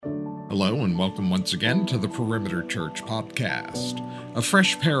Hello and welcome once again to the Perimeter Church podcast. A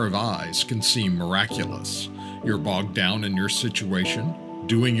fresh pair of eyes can seem miraculous. You're bogged down in your situation,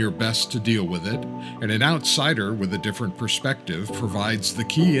 doing your best to deal with it, and an outsider with a different perspective provides the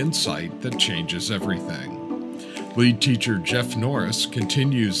key insight that changes everything. Lead teacher Jeff Norris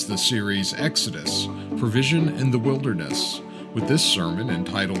continues the series Exodus, Provision in the Wilderness, with this sermon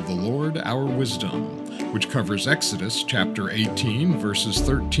entitled The Lord Our Wisdom, which covers Exodus chapter 18, verses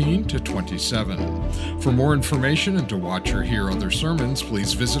 13 to 27. For more information and to watch or hear other sermons,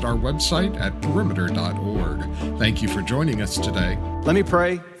 please visit our website at perimeter.org. Thank you for joining us today. Let me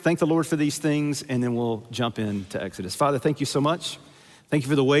pray, thank the Lord for these things, and then we'll jump into Exodus. Father, thank you so much. Thank you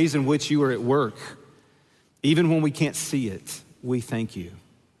for the ways in which you are at work. Even when we can't see it, we thank you.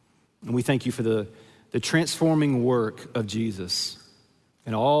 And we thank you for the transforming work of Jesus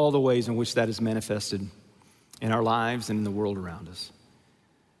and all the ways in which that is manifested in our lives and in the world around us.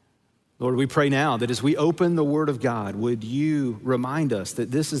 Lord, we pray now that as we open the Word of God, would you remind us that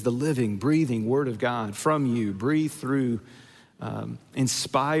this is the living, breathing Word of God from you, breathed through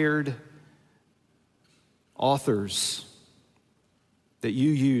inspired authors that you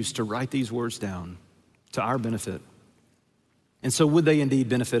use to write these words down to our benefit. And so would they indeed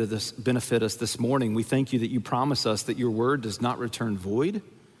benefit us this morning? We thank you that you promise us that your word does not return void,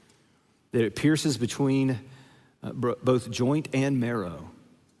 that it pierces between both joint and marrow,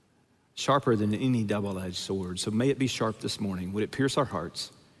 sharper than any double-edged sword. So may it be sharp this morning. Would it pierce our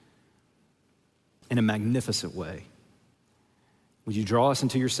hearts in a magnificent way? Would you draw us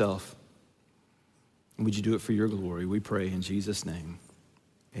into yourself? And would you do it for your glory? We pray in Jesus' name,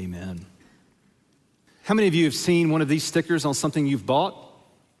 amen. How many of you have seen one of these stickers on something you've bought?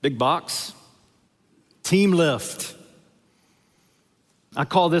 Big box. Team Lift. I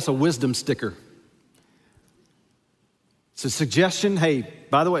call this a wisdom sticker. It's a suggestion. Hey,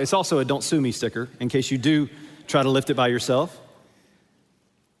 by the way, it's also a don't sue me sticker in case you do try to lift it by yourself.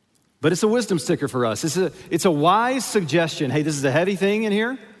 But it's a wisdom sticker for us. It's a wise suggestion. Hey, this is a heavy thing in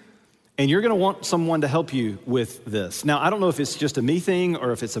here, and you're gonna want someone to help you with this. Now, I don't know if it's just a me thing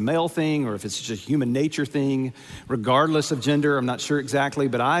or if it's a male thing or if it's just a human nature thing, regardless of gender, I'm not sure exactly,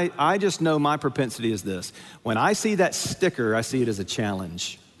 but I just know my propensity is this. When I see that sticker, I see it as a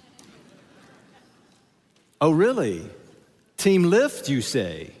challenge. Oh, really? Team Lift, you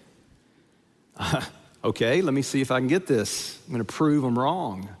say? Okay, let me see if I can get this. I'm gonna prove them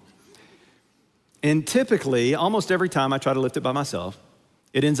wrong. And typically, almost every time I try to lift it by myself,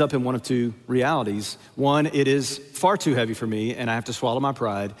 it ends up in one of two realities. One, it is far too heavy for me and I have to swallow my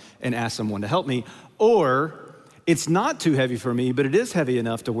pride and ask someone to help me. Or it's not too heavy for me, but it is heavy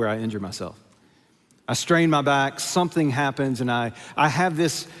enough to where I injure myself. I strain my back, something happens, and I have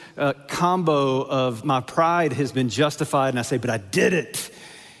this combo of my pride has been justified, and I say, but I did it.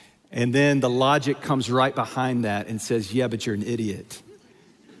 And then the logic comes right behind that and says, yeah, but you're an idiot.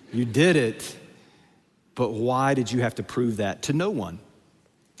 You did it, but why did you have to prove that to no one?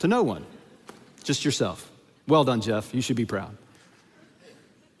 To no one, just yourself. Well done, Jeff, you should be proud.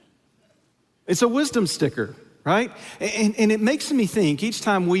 It's a wisdom sticker, right? And it makes me think, each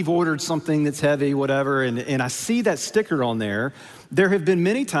time we've ordered something that's heavy, whatever, and I see that sticker on there, there have been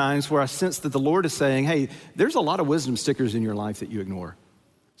many times where I sense that the Lord is saying, hey, there's a lot of wisdom stickers in your life that you ignore.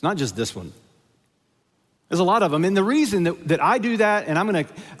 It's not just this one. There's a lot of them, and the reason that I do that, and I'm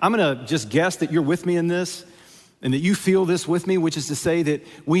gonna just guess that you're with me in this, and that you feel this with me, which is to say that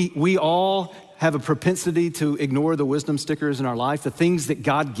we all have a propensity to ignore the wisdom stickers in our life, the things that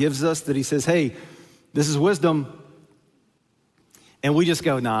God gives us that he says, hey, this is wisdom. And we just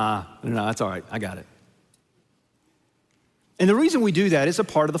go, no, that's all right, I got it. And the reason we do that is a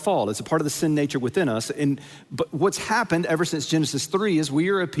part of the fall. It's a part of the sin nature within us. But what's happened ever since Genesis 3 is we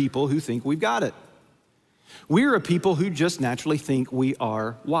are a people who think we've got it. We are a people who just naturally think we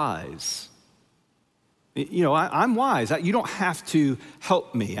are wise. You know, I'm wise. You don't have to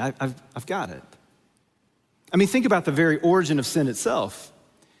help me. I've got it. I mean, think about the very origin of sin itself.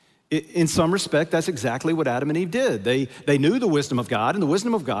 In some respect, that's exactly what Adam and Eve did. They knew the wisdom of God, and the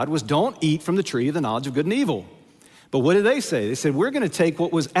wisdom of God was don't eat from the tree of the knowledge of good and evil. But what did they say? They said, we're gonna take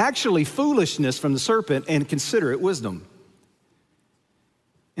what was actually foolishness from the serpent and consider it wisdom.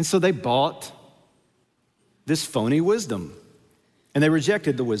 And so they bought this phony wisdom, and they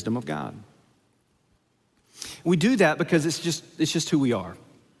rejected the wisdom of God. We do that because it's just who we are.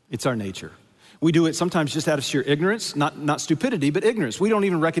 It's our nature. We do it sometimes just out of sheer ignorance, not stupidity, but ignorance. We don't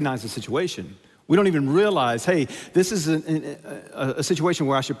even recognize the situation. We don't even realize, hey, this is a situation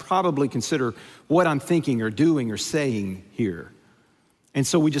where I should probably consider what I'm thinking or doing or saying here. And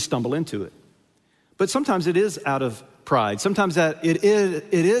so we just stumble into it. But sometimes it is out of pride. Sometimes that it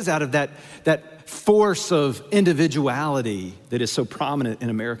is out of that force of individuality that is so prominent in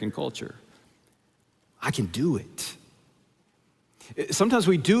American culture. I can do it. Sometimes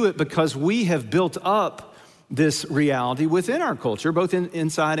we do it because we have built up this reality within our culture, both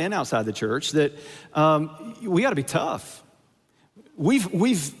inside and outside the church, that we got to be tough.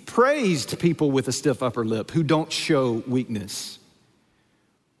 We've praised people with a stiff upper lip who don't show weakness.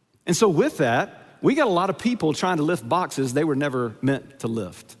 And so with that, we got a lot of people trying to lift boxes they were never meant to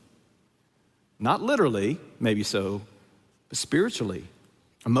lift. Not literally, maybe so, but spiritually,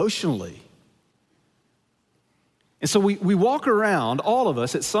 emotionally. And so we walk around, all of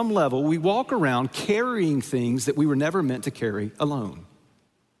us at some level, we walk around carrying things that we were never meant to carry alone.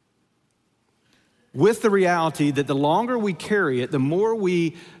 With the reality that the longer we carry it, the more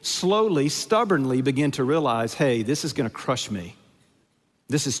we slowly, stubbornly begin to realize, hey, this is gonna crush me.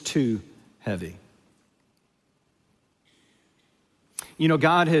 This is too heavy. You know,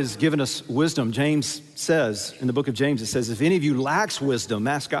 God has given us wisdom. James says, in the book of James, it says, if any of you lacks wisdom,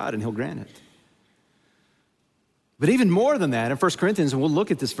 ask God and he'll grant it. But even more than that, in 1 Corinthians, and we'll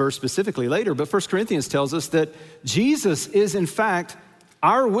look at this verse specifically later, but 1 Corinthians tells us that Jesus is in fact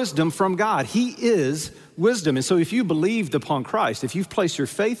our wisdom from God. He is wisdom. And so if you believed upon Christ, if you've placed your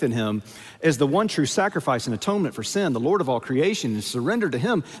faith in him as the one true sacrifice and atonement for sin, the Lord of all creation, and surrendered to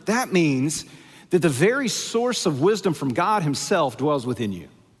him, that means that the very source of wisdom from God himself dwells within you.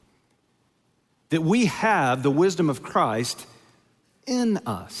 That we have the wisdom of Christ in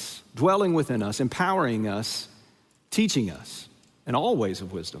us, dwelling within us, empowering us, teaching us in all ways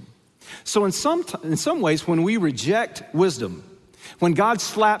of wisdom. So in some ways, when we reject wisdom, when God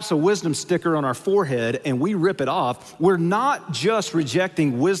slaps a wisdom sticker on our forehead and we rip it off, we're not just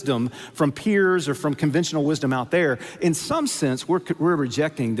rejecting wisdom from peers or from conventional wisdom out there. In some sense, we're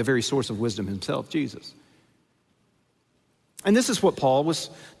rejecting the very source of wisdom himself, Jesus. And this is what Paul was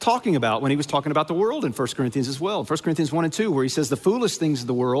talking about when he was talking about the world in 1 Corinthians as well. 1 Corinthians 1 and 2, where he says the foolish things of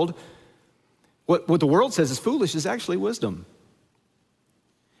the world, what the world says is foolish is actually wisdom.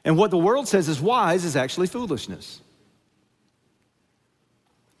 And what the world says is wise is actually foolishness.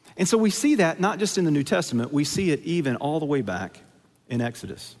 And so we see that not just in the New Testament, we see it even all the way back in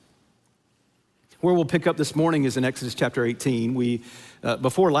Exodus. Where we'll pick up this morning is in Exodus chapter 18.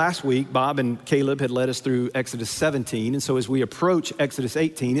 Before last week, Bob and Caleb had led us through Exodus 17. And so as we approach Exodus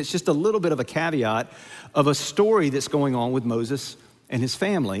 18, it's just a little bit of a caveat of a story that's going on with Moses and his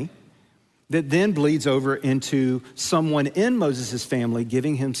family that then bleeds over into someone in Moses' family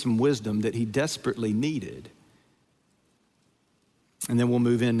giving him some wisdom that he desperately needed. And then we'll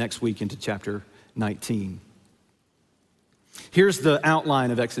move in next week into chapter 19. Here's the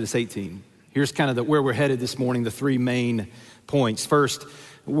outline of Exodus 18. Here's kind of where we're headed this morning, the three main points. First,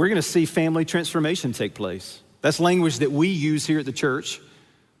 we're gonna see family transformation take place. That's language that we use here at the church.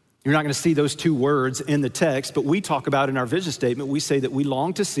 You're not gonna see those two words in the text, but we talk about in our vision statement, we say that we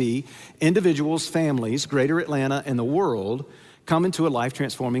long to see individuals, families, Greater Atlanta, and the world come into a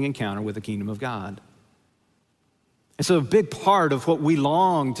life-transforming encounter with the kingdom of God. And so a big part of what we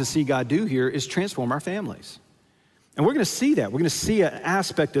long to see God do here is transform our families. And we're gonna see that. We're gonna see an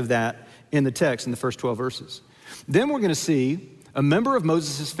aspect of that in the text in the first 12 verses. Then we're gonna see a member of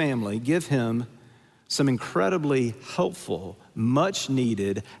Moses' family give him some incredibly helpful, much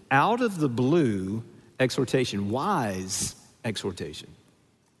needed, out of the blue exhortation, wise exhortation.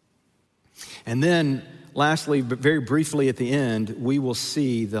 And then lastly, but very briefly at the end, we will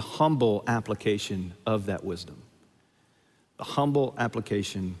see the humble application of that wisdom. The humble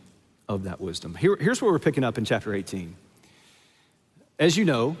application of that wisdom. Here's where we're picking up in chapter 18. As you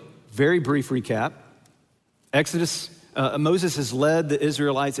know, very brief recap, Moses has led the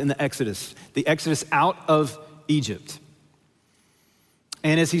Israelites in the Exodus out of Egypt.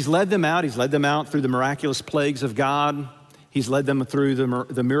 And as he's led them out through the miraculous plagues of God. He's led them through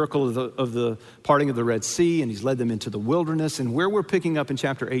the miracle of the parting of the Red Sea, and he's led them into the wilderness. And where we're picking up in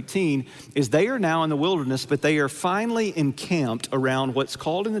chapter 18 is they are now in the wilderness, but they are finally encamped around what's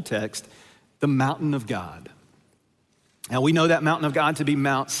called in the text the mountain of God. Now we know that mountain of God to be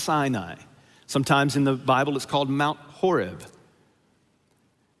Mount Sinai. Sometimes in the Bible it's called Mount Horeb.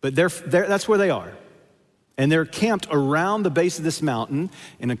 But that's where they are. And they're camped around the base of this mountain.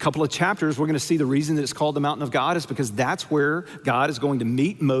 In a couple of chapters, we're gonna see the reason that it's called the mountain of God is because that's where God is going to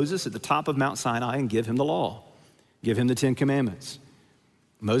meet Moses at the top of Mount Sinai and give him the law, give him the 10 commandments.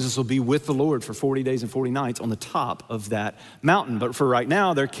 Moses will be with the Lord for 40 days and 40 nights on the top of that mountain. But for right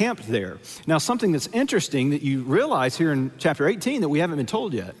now, they're camped there. Now, something that's interesting that you realize here in chapter 18 that we haven't been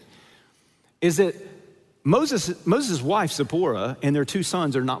told yet is that Moses' wife, Zipporah, and their two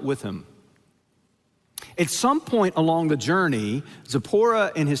sons are not with him. At some point along the journey,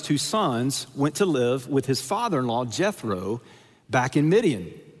 Zipporah and his two sons went to live with his father-in-law, Jethro, back in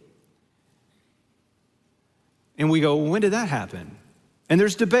Midian. And we go, well, when did that happen? And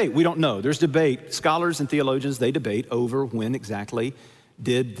there's debate. We don't know. There's debate. Scholars and theologians, they debate over when exactly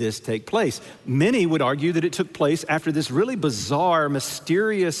did this take place. Many would argue that it took place after this really bizarre,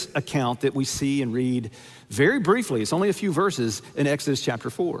 mysterious account that we see and read very briefly. It's only a few verses in Exodus chapter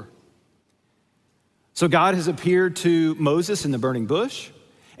 4. So God has appeared to Moses in the burning bush,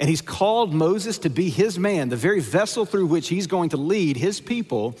 and he's called Moses to be his man, the very vessel through which he's going to lead his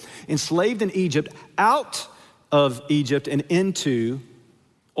people enslaved in Egypt out of Egypt and into,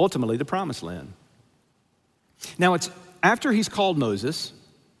 ultimately, the promised land. Now, it's after he's called Moses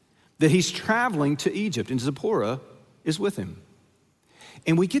that he's traveling to Egypt, and Zipporah is with him.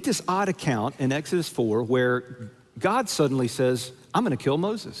 And we get this odd account in Exodus 4 where God suddenly says, I'm going to kill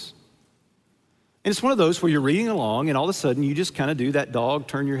Moses. And it's one of those where you're reading along and all of a sudden you just kind of do that dog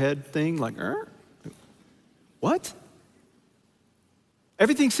turn your head thing like, what?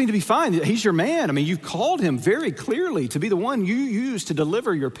 Everything seemed to be fine. He's your man. I mean, you've called him very clearly to be the one you use to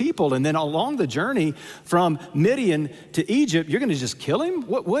deliver your people. And then along the journey from Midian to Egypt, you're going to just kill him?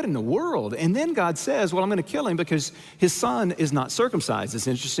 What in the world? And then God says, well, I'm going to kill him because his son is not circumcised. It's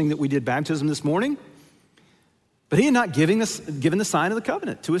interesting that we did baptism this morning, but he had not given the sign of the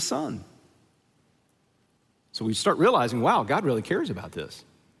covenant to his son. So we start realizing, wow, God really cares about this.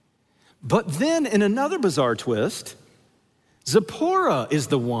 But then in another bizarre twist, Zipporah is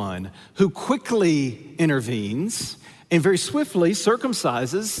the one who quickly intervenes and very swiftly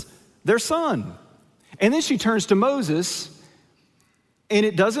circumcises their son. And then she turns to Moses, and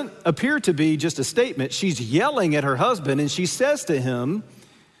it doesn't appear to be just a statement. She's yelling at her husband, and she says to him,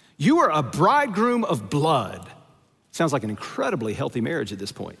 you are a bridegroom of blood. Sounds like an incredibly healthy marriage at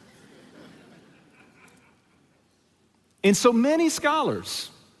this point. And so many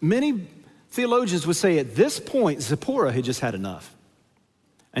scholars, many theologians would say at this point, Zipporah had just had enough.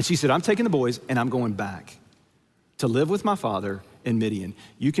 And she said, I'm taking the boys and I'm going back to live with my father in Midian.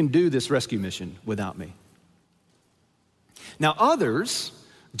 You can do this rescue mission without me. Now others,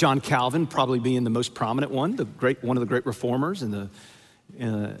 John Calvin probably being the most prominent one, one of the great reformers in the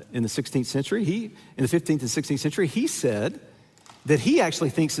 16th century, in the 15th and 16th century, he said that he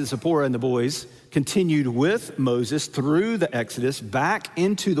actually thinks that Zipporah and the boys continued with Moses through the Exodus back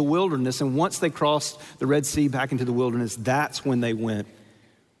into the wilderness. And once they crossed the Red Sea back into the wilderness, that's when they went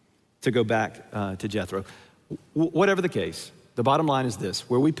to go back to Jethro. Whatever the case, the bottom line is this.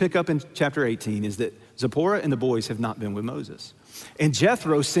 Where we pick up in chapter 18 is that Zipporah and the boys have not been with Moses. And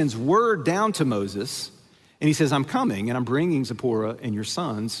Jethro sends word down to Moses, and he says, I'm coming, and I'm bringing Zipporah and your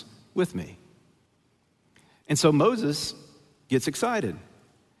sons with me. And so Moses gets excited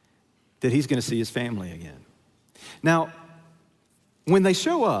that he's going to see his family again. Now, when they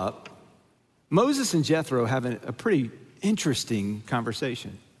show up, Moses and Jethro have a pretty interesting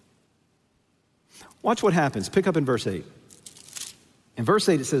conversation. Watch what happens. Pick up in verse 8. In verse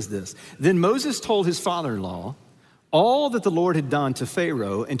 8 it says this, Then Moses told his father-in-law all that the Lord had done to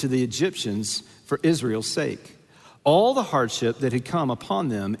Pharaoh and to the Egyptians for Israel's sake, all the hardship that had come upon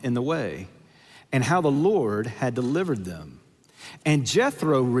them in the way, and how the Lord had delivered them. And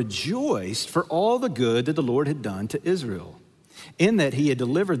Jethro rejoiced for all the good that the Lord had done to Israel, in that he had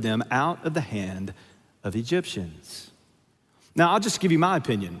delivered them out of the hand of Egyptians. Now, I'll just give you my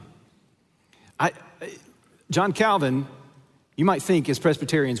opinion. John Calvin, you might think as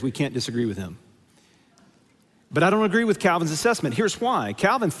Presbyterians we can't disagree with him. But I don't agree with Calvin's assessment. Here's why.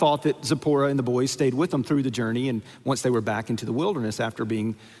 Calvin thought that Zipporah and the boys stayed with them through the journey and once they were back into the wilderness after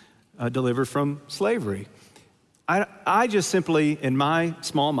being delivered from slavery. I just simply, in my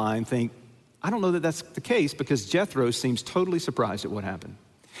small mind, think, I don't know that that's the case because Jethro seems totally surprised at what happened.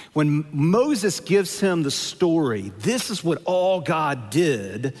 When Moses gives him the story, this is what all God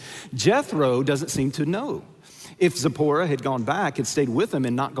did, Jethro doesn't seem to know. If Zipporah had gone back, had stayed with them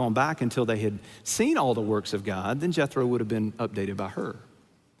and not gone back until they had seen all the works of God, then Jethro would have been updated by her.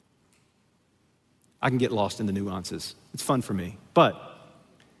 I can get lost in the nuances. It's fun for me. But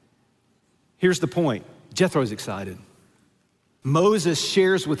here's the point. Jethro's excited. Moses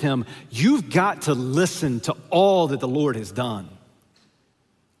shares with him, you've got to listen to all that the Lord has done.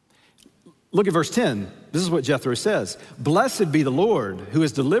 Look at verse 10. This is what Jethro says. Blessed be the Lord who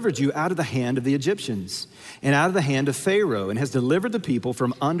has delivered you out of the hand of the Egyptians and out of the hand of Pharaoh and has delivered the people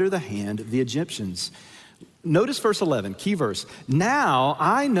from under the hand of the Egyptians. Notice verse 11, key verse. Now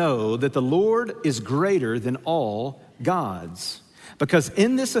I know that the Lord is greater than all gods, because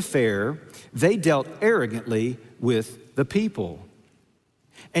in this affair they dealt arrogantly with the people.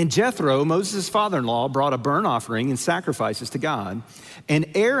 And Jethro, Moses' father-in-law, brought a burnt offering and sacrifices to God. And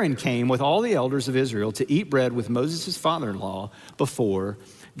Aaron came with all the elders of Israel to eat bread with Moses' father-in-law before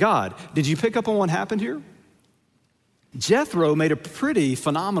God. Did you pick up on what happened here? Jethro made a pretty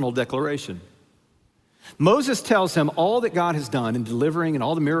phenomenal declaration. Moses tells him all that God has done in delivering and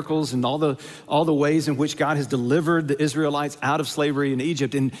all the miracles and all the ways in which God has delivered the Israelites out of slavery in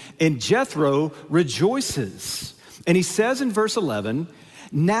Egypt. And Jethro rejoices. And he says in verse 11,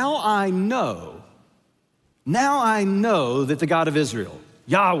 Now I know that the God of Israel,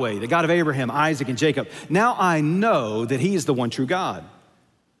 Yahweh, the God of Abraham, Isaac, and Jacob, now I know that he is the one true God,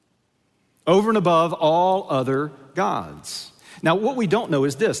 over and above all other gods. Now, what we don't know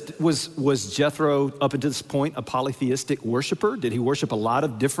is this. Was Jethro, up until this point, a polytheistic worshiper? Did he worship a lot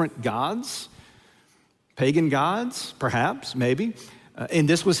of different gods? Pagan gods, perhaps, maybe. And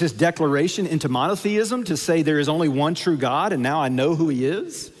this was his declaration into monotheism, to say there is only one true God and now I know who he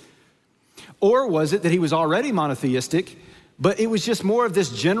is? Or was it that he was already monotheistic, but it was just more of this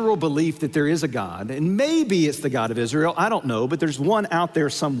general belief that there is a God, and maybe it's the God of Israel, I don't know, but there's one out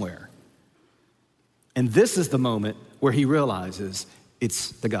there somewhere. And this is the moment where he realizes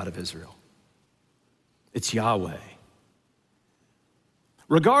it's the God of Israel. It's Yahweh.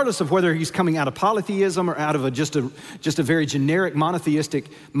 Regardless of whether he's coming out of polytheism or out of just a very generic monotheistic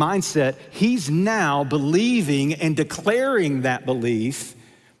mindset, he's now believing and declaring that belief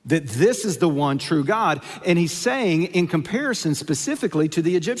that this is the one true God. And he's saying in comparison specifically to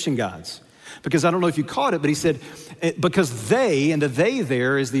the Egyptian gods. Because I don't know if you caught it, but he said, because they, and the they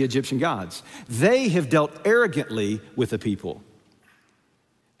there is the Egyptian gods, they have dealt arrogantly with the people,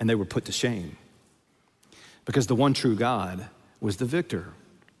 and they were put to shame. Because the one true God was the victor.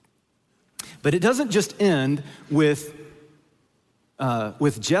 But it doesn't just end with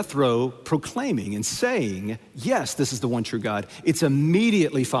Jethro proclaiming and saying, yes, this is the one true God. It's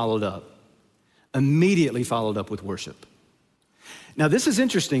immediately followed up with worship. Now, this is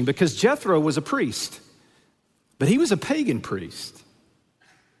interesting because Jethro was a priest, but he was a pagan priest.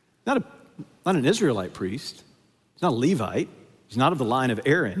 Not an Israelite priest. He's not a Levite. He's not of the line of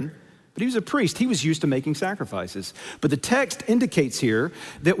Aaron, but he was a priest. He was used to making sacrifices. But the text indicates here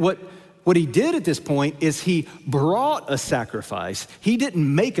that what he did at this point is he brought a sacrifice. He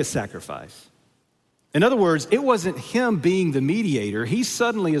didn't make a sacrifice. In other words, it wasn't him being the mediator. He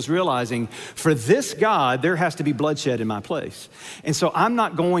suddenly is realizing, for this God, there has to be bloodshed in my place. And so I'm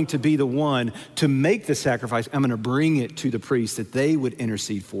not going to be the one to make the sacrifice. I'm going to bring it to the priests that they would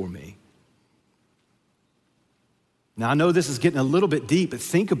intercede for me. Now, I know this is getting a little bit deep, but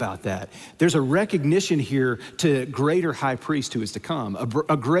think about that. There's a recognition here to a greater high priest who is to come,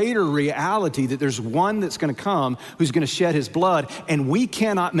 a greater reality that there's one that's going to come who's going to shed his blood, and we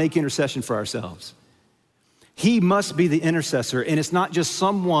cannot make intercession for ourselves. He must be the intercessor, and it's not just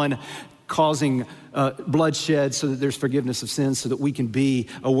someone causing bloodshed so that there's forgiveness of sins so that we can be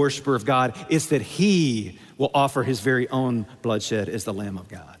a worshiper of God. It's that he will offer his very own bloodshed as the Lamb of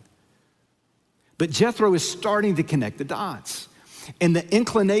God. But Jethro is starting to connect the dots. And the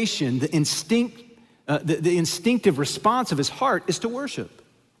inclination, the instinctive response of his heart is to worship.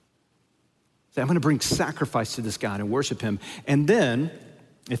 Say, I'm going to bring sacrifice to this God and worship him. And then,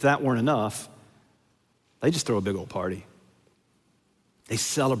 if that weren't enough, they just throw a big old party. They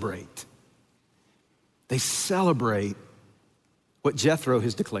celebrate. They celebrate what Jethro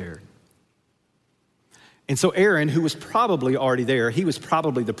has declared. And so Aaron, who was probably already there, he was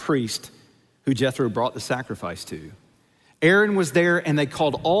probably the priest who Jethro brought the sacrifice to. Aaron was there, and they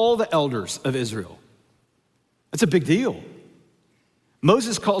called all the elders of Israel. That's a big deal.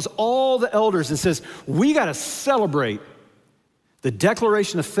 Moses calls all the elders and says, we got to celebrate the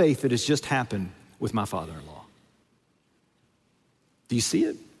declaration of faith that has just happened with my father-in-law. Do you see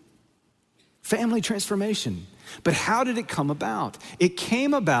it? Family transformation. But how did it come about? It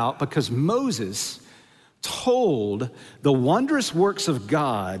came about because Moses told the wondrous works of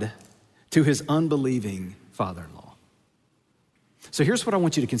God to his unbelieving father-in-law. So here's what I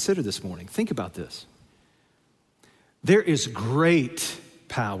want you to consider this morning. Think about this. There is great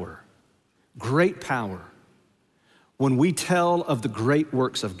power when we tell of the great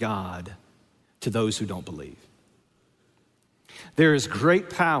works of God to those who don't believe. There is great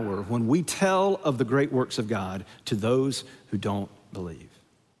power when we tell of the great works of God to those who don't believe.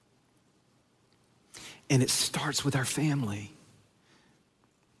 And it starts with our family.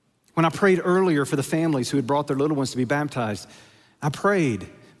 When I prayed earlier for the families who had brought their little ones to be baptized, I prayed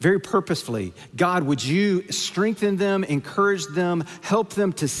very purposefully, God, would you strengthen them, encourage them, help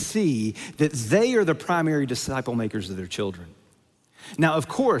them to see that they are the primary disciple makers of their children. Now, of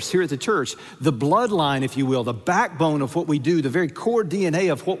course, here at the church, the bloodline, if you will, the backbone of what we do, the very core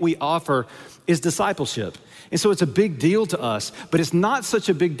DNA of what we offer is discipleship. And so it's a big deal to us, but it's not such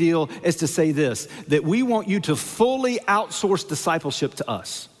a big deal as to say this, that we want you to fully outsource discipleship to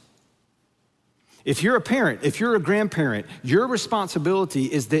us. If you're a parent, if you're a grandparent, your responsibility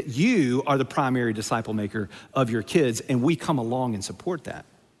is that you are the primary disciple maker of your kids, and we come along and support that.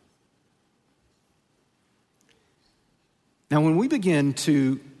 Now, when we begin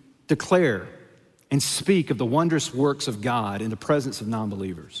to declare and speak of the wondrous works of God in the presence of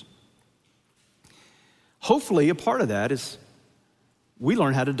non-believers, hopefully a part of that is we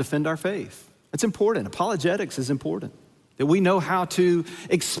learn how to defend our faith. It's important. Apologetics is important. That we know how to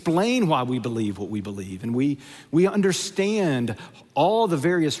explain why we believe what we believe. And we understand all the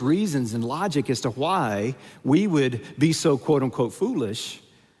various reasons and logic as to why we would be so quote unquote foolish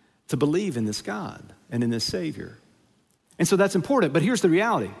to believe in this God and in this Savior. And so that's important, but here's the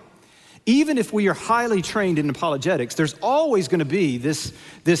reality. Even if we are highly trained in apologetics, there's always gonna be this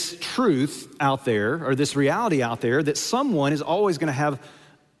truth out there, or this reality out there, that someone is always gonna have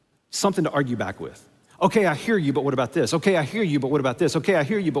something to argue back with. Okay, I hear you, but what about this? Okay, I hear you, but what about this? Okay, I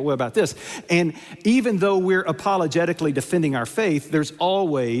hear you, but what about this? And even though we're apologetically defending our faith, it's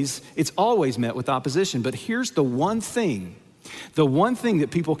always met with opposition. But here's the one thing that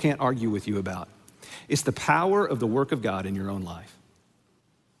people can't argue with you about. It's the power of the work of God in your own life.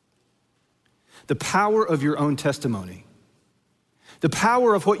 The power of your own testimony. The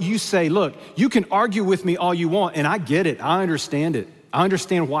power of what you say. Look, you can argue with me all you want, and I get it. I understand it. I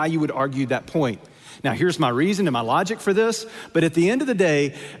understand why you would argue that point. Now, here's my reason and my logic for this, but at the end of the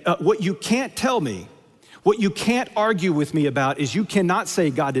day, what you can't tell me, what you can't argue with me about is you cannot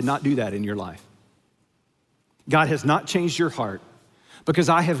say God did not do that in your life. God has not changed your heart, because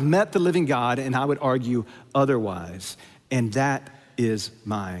I have met the living God and I would argue otherwise. And that is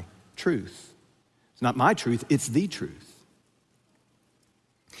my truth. It's not my truth, it's the truth.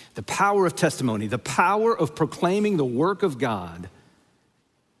 The power of testimony, the power of proclaiming the work of God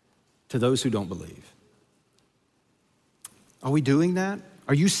to those who don't believe. Are we doing that?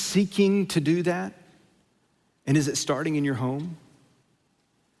 Are you seeking to do that? And is it starting in your home?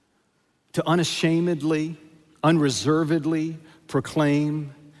 To unashamedly, unreservedly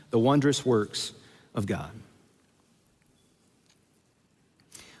proclaim the wondrous works of God.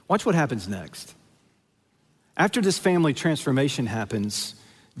 Watch what happens next. After this family transformation happens,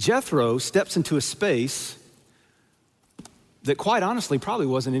 Jethro steps into a space that quite honestly probably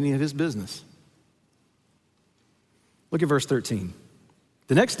wasn't any of his business. Look at verse 13.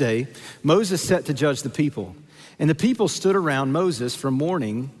 The next day, Moses set to judge the people, and the people stood around Moses from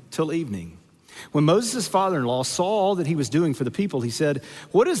morning till evening. When Moses' father-in-law saw all that he was doing for the people, he said,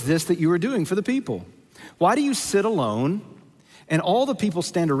 "What is this that you are doing for the people? Why do you sit alone and all the people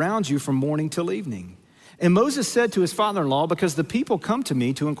stand around you from morning till evening?" And Moses said to his father-in-law, "Because the people come to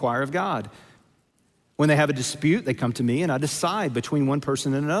me to inquire of God. When they have a dispute, they come to me, and I decide between one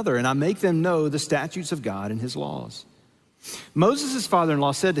person and another, and I make them know the statutes of God and his laws." Moses'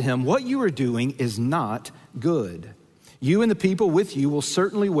 father-in-law said to him, "What you are doing is not good. You and the people with you will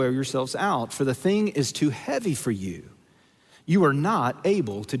certainly wear yourselves out, for the thing is too heavy for you. You are not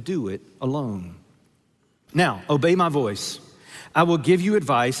able to do it alone. Now, obey my voice. I will give you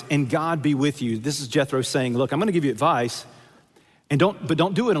advice, and God be with you." This is Jethro saying, look, I'm gonna give you advice, but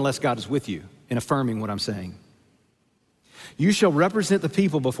don't do it unless God is with you in affirming what I'm saying. "You shall represent the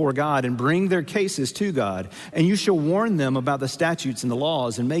people before God and bring their cases to God, and you shall warn them about the statutes and the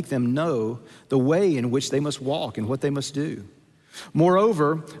laws and make them know the way in which they must walk and what they must do.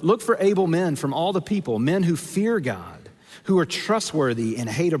 Moreover, look for able men from all the people, men who fear God, who are trustworthy and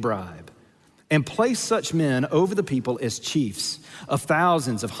hate a bribe, and place such men over the people as chiefs of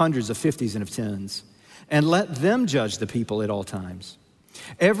thousands, of hundreds, of fifties, and of tens, and let them judge the people at all times.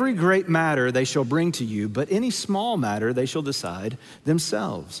 Every great matter they shall bring to you, but any small matter they shall decide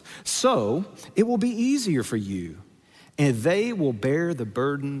themselves. So it will be easier for you, and they will bear the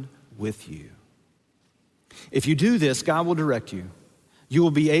burden with you. If you do this, God will direct you. You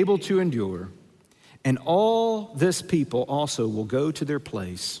will be able to endure, and all this people also will go to their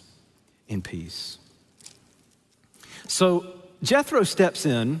place in peace." So Jethro steps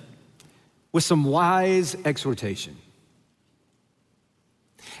in with some wise exhortation.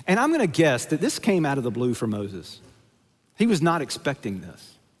 And I'm gonna guess that this came out of the blue for Moses. He was not expecting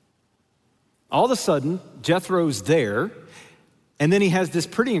this. All of a sudden, Jethro's there, and then he has this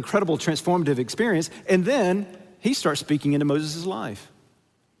pretty incredible transformative experience, and then he starts speaking into Moses' life.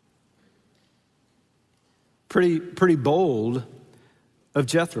 Pretty bold of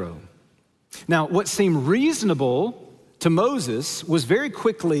Jethro. Now, what seemed reasonable to Moses was very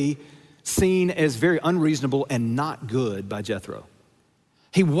quickly seen as very unreasonable and not good by Jethro.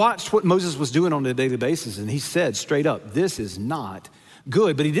 He watched what Moses was doing on a daily basis, and he said straight up, this is not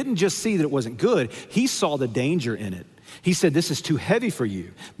good. But he didn't just see that it wasn't good, he saw the danger in it. He said, this is too heavy for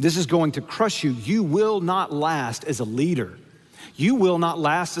you. This is going to crush you. You will not last as a leader. You will not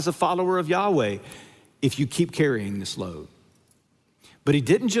last as a follower of Yahweh if you keep carrying this load. But he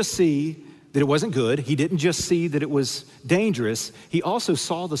didn't just see that it wasn't good. He didn't just see that it was dangerous. He also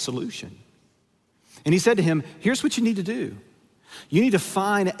saw the solution. And he said to him, here's what you need to do. You need to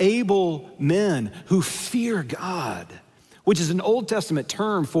find able men who fear God, which is an Old Testament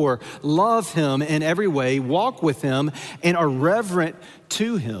term for love him in every way, walk with him, and are reverent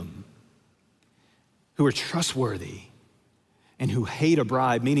to him, who are trustworthy and who hate a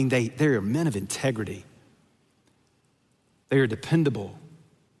bribe, meaning they are men of integrity. They are dependable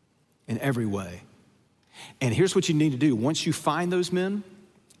in every way. And here's what you need to do. Once you find those men,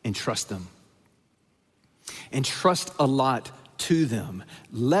 entrust them. Entrust a lot to them.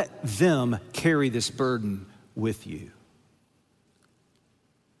 Let them carry this burden with you.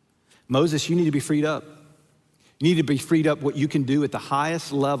 Moses, you need to be freed up. You need to be freed up what you can do at the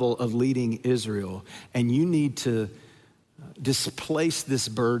highest level of leading Israel. And you need to displace this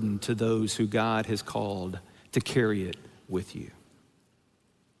burden to those who God has called to carry it with you.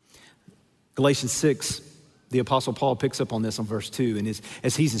 Galatians 6, the Apostle Paul picks up on this on verse 2, and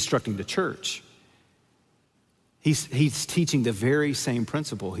as he's instructing the church, he's teaching the very same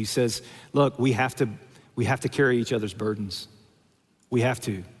principle. He says, look, we have to carry each other's burdens. We have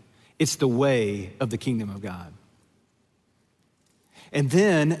to. It's the way of the kingdom of God. And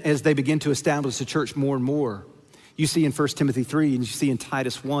then as they begin to establish the church more and more, you see in 1 Timothy 3 and you see in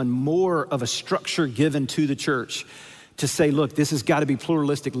Titus 1, more of a structure given to the church to say, look, this has got to be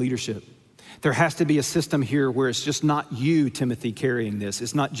pluralistic leadership. There has to be a system here where it's just not you, Timothy, carrying this.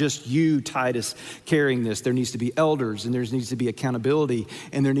 It's not just you, Titus, carrying this. There needs to be elders, and there needs to be accountability,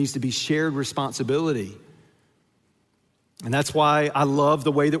 and there needs to be shared responsibility. And that's why I love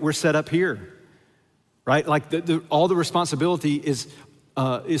the way that we're set up here, right? Like all the responsibility is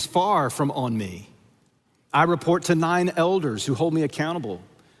far from on me. I report to 9 elders who hold me accountable,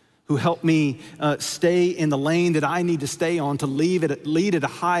 who help me stay in the lane that I need to stay on to lead at a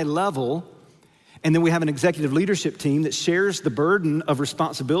high level. And then we have an executive leadership team that shares the burden of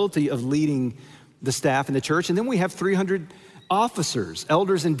responsibility of leading the staff in the church. And then we have 300 officers,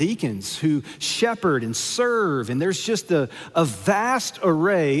 elders and deacons who shepherd and serve. And there's just a vast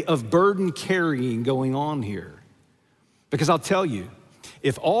array of burden carrying going on here. Because I'll tell you,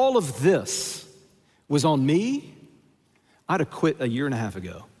 if all of this was on me, I'd have quit a year and a half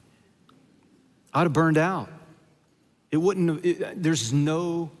ago. I'd have burned out. There's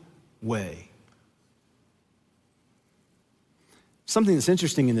no way. Something that's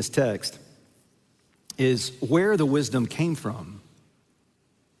interesting in this text is where the wisdom came from.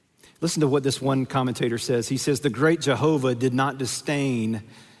 Listen to what this one commentator says. He says, the great Jehovah did not disdain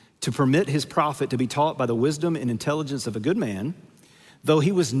to permit his prophet to be taught by the wisdom and intelligence of a good man, though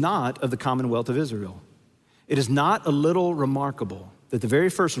he was not of the commonwealth of Israel. It is not a little remarkable that the very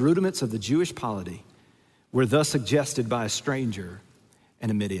first rudiments of the Jewish polity were thus suggested by a stranger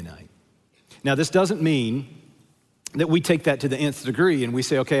and a Midianite. Now, this doesn't mean that we take that to the nth degree and we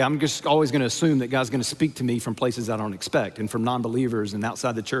say, okay, I'm just always going to assume that God's going to speak to me from places I don't expect and from non-believers and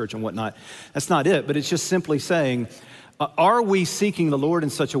outside the church and whatnot. That's not it, but it's just simply saying, are we seeking the Lord in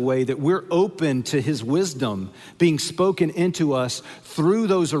such a way that we're open to his wisdom being spoken into us through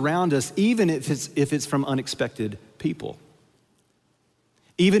those around us, even if it's from unexpected people,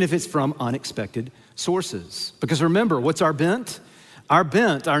 even if it's from unexpected sources? Because remember, what's our bent? Our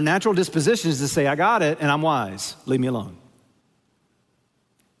bent, our natural disposition is to say, I got it and I'm wise, leave me alone.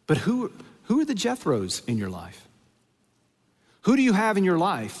 But who are the Jethros in your life? Who do you have in your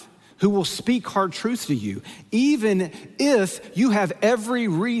life who will speak hard truth to you, even if you have every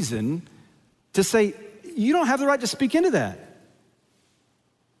reason to say, you don't have the right to speak into that?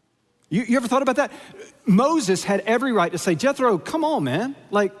 You ever thought about that? Moses had every right to say, Jethro, come on, man.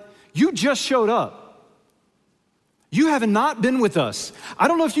 Like, you just showed up. You have not been with us. I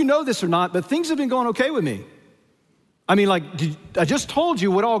don't know if you know this or not, but things have been going okay with me. I mean, I just told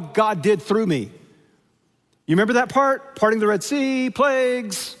you what all God did through me. You remember that part? Parting the Red Sea,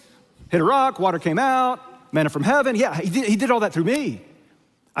 plagues, hit a rock, water came out, manna from heaven. Yeah, he did all that through me.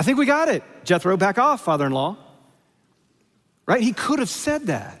 I think we got it. Jethro, back off, father-in-law. Right? He could have said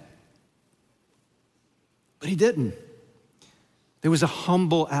that, but he didn't. There was a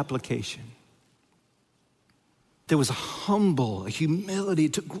humble application. There was a humility.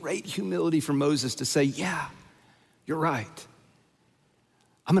 It took great humility for Moses to say, yeah, You're right.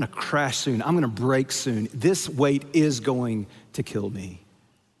 I'm gonna crash soon. I'm gonna break soon. This weight is going to kill me.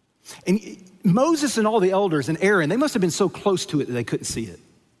 And Moses and all the elders and Aaron, they must have been so close to it that they couldn't see it.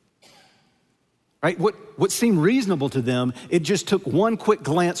 Right? What seemed reasonable to them, it just took one quick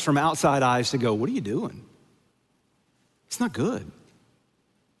glance from outside eyes to go, what are you doing? It's not good.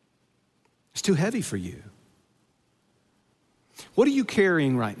 It's too heavy for you. What are you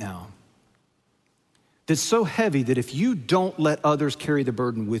carrying right now that's so heavy that if you don't let others carry the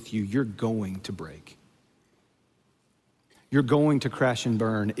burden with you, you're going to break? You're going to crash and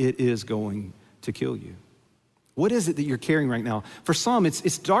burn. It is going to kill you. What is it that you're carrying right now? For some,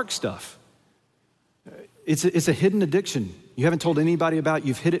 it's dark stuff. It's a hidden addiction you haven't told anybody about.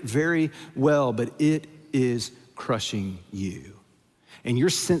 You've hid it very well, but it is crushing you. And you're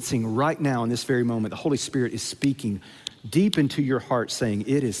sensing right now in this very moment, the Holy Spirit is speaking deep into your heart saying,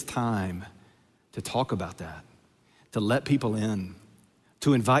 it is time to talk about that, to let people in,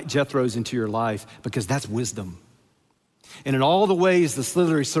 to invite Jethros into your life, because that's wisdom. And in all the ways the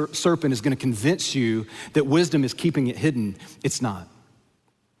slithery serpent is going to convince you that wisdom is keeping it hidden, it's not.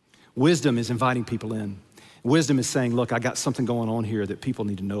 Wisdom is inviting people in. Wisdom is saying, look, I got something going on here that people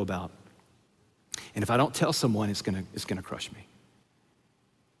need to know about. And if I don't tell someone, it's gonna crush me.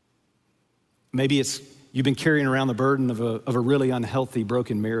 Maybe it's you've been carrying around the burden of a really unhealthy,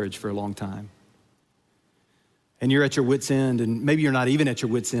 broken marriage for a long time. And you're at your wit's end, and maybe you're not even at your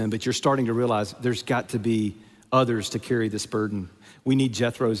wit's end, but you're starting to realize there's got to be others to carry this burden. We need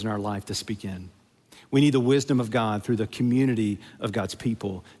Jethros in our life to speak in. We need the wisdom of God through the community of God's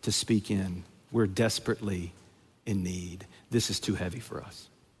people to speak in. We're desperately in need. This is too heavy for us.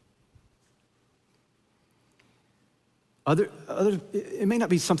 It may not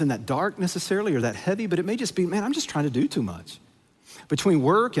be something that dark necessarily or that heavy, but it may just be, man, I'm just trying to do too much. Between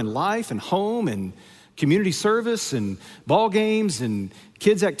work and life and home and community service and ball games and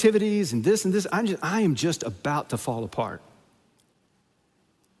kids' activities and this, I am just about to fall apart.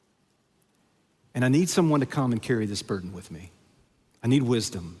 And I need someone to come and carry this burden with me. I need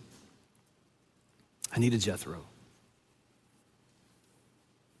wisdom. I need a Jethro.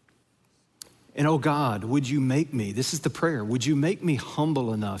 And oh God, would you make me, this is the prayer, would you make me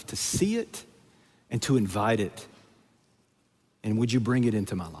humble enough to see it and to invite it? And would you bring it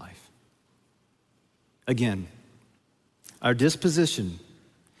into my life? Again, our disposition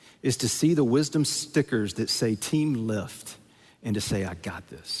is to see the wisdom stickers that say Team Lift and to say, I got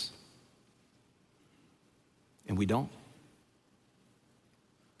this. And we don't.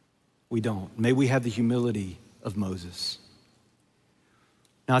 We don't. May we have the humility of Moses.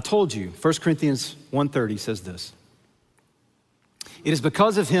 Now I told you, 1 Corinthians 1:30 says this. It is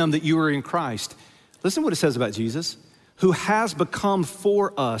because of him that you are in Christ. Listen to what it says about Jesus, who has become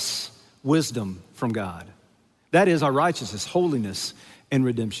for us wisdom from God. That is our righteousness, holiness, and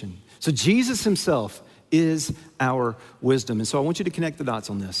redemption. So Jesus himself is our wisdom. And so I want you to connect the dots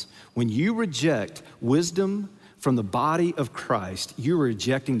on this. When you reject wisdom from the body of Christ, you're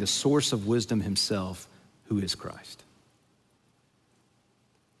rejecting the source of wisdom himself, who is Christ.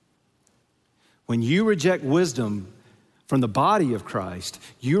 When you reject wisdom from the body of Christ,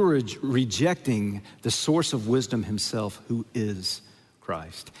 you're rejecting the source of wisdom himself, who is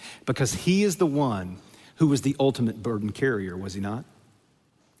Christ. Because he is the one who was the ultimate burden carrier, was he not?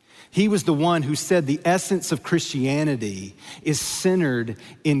 He was the one who said the essence of Christianity is centered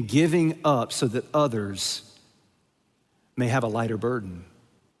in giving up so that others may have a lighter burden.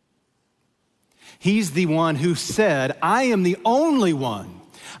 He's the one who said, I am the only one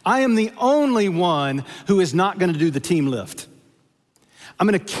who is not going to do the team lift. I'm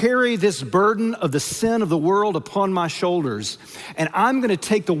going to carry this burden of the sin of the world upon my shoulders, and I'm going to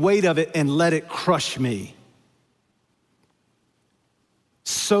take the weight of it and let it crush me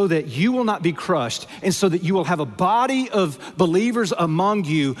so that you will not be crushed, and so that you will have a body of believers among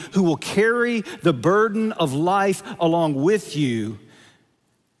you who will carry the burden of life along with you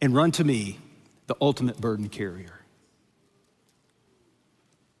and run to me, the ultimate burden carrier.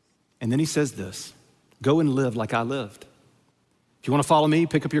 And then he says this, go and live like I lived. If you want to follow me,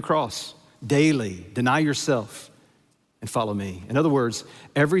 pick up your cross daily, deny yourself, and follow me. In other words,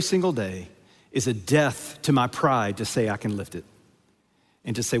 every single day is a death to my pride to say I can lift it.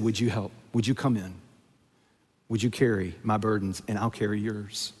 And to say, would you help? Would you come in? Would you carry my burdens and I'll carry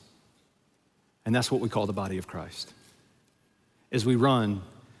yours? And that's what we call the body of Christ. As we run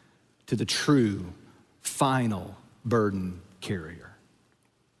to the true, final burden carrier,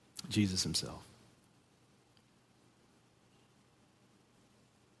 Jesus himself.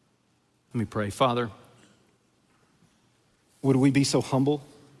 Let me pray. Father, would we be so humble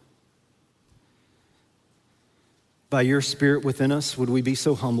By your Spirit within us, would we be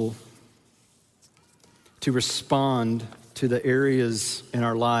so humble to respond to the areas in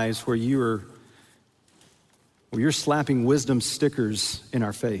our lives where you're slapping wisdom stickers in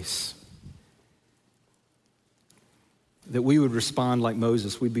our face? That we would respond like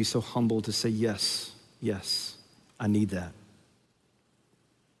Moses. We'd be so humble to say, yes, yes, I need that.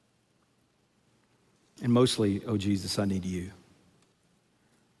 And mostly, oh Jesus, I need you.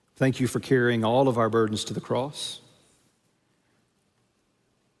 Thank you for carrying all of our burdens to the cross.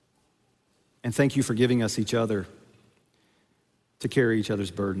 And thank you for giving us each other to carry each other's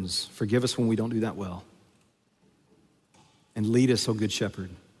burdens. Forgive us when we don't do that well. And lead us, oh good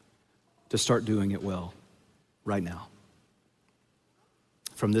shepherd, to start doing it well right now.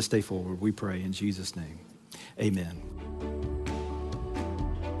 From this day forward, we pray in Jesus' name, amen.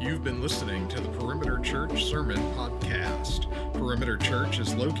 You've been listening to the Perimeter Church Sermon Podcast. Perimeter Church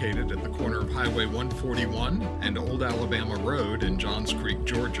is located at the corner of Highway 141 and Old Alabama Road in Johns Creek,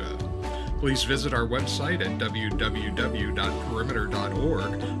 Georgia. Please visit our website at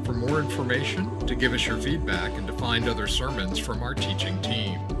www.perimeter.org for more information, to give us your feedback, and to find other sermons from our teaching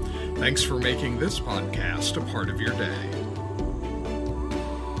team. Thanks for making this podcast a part of your day.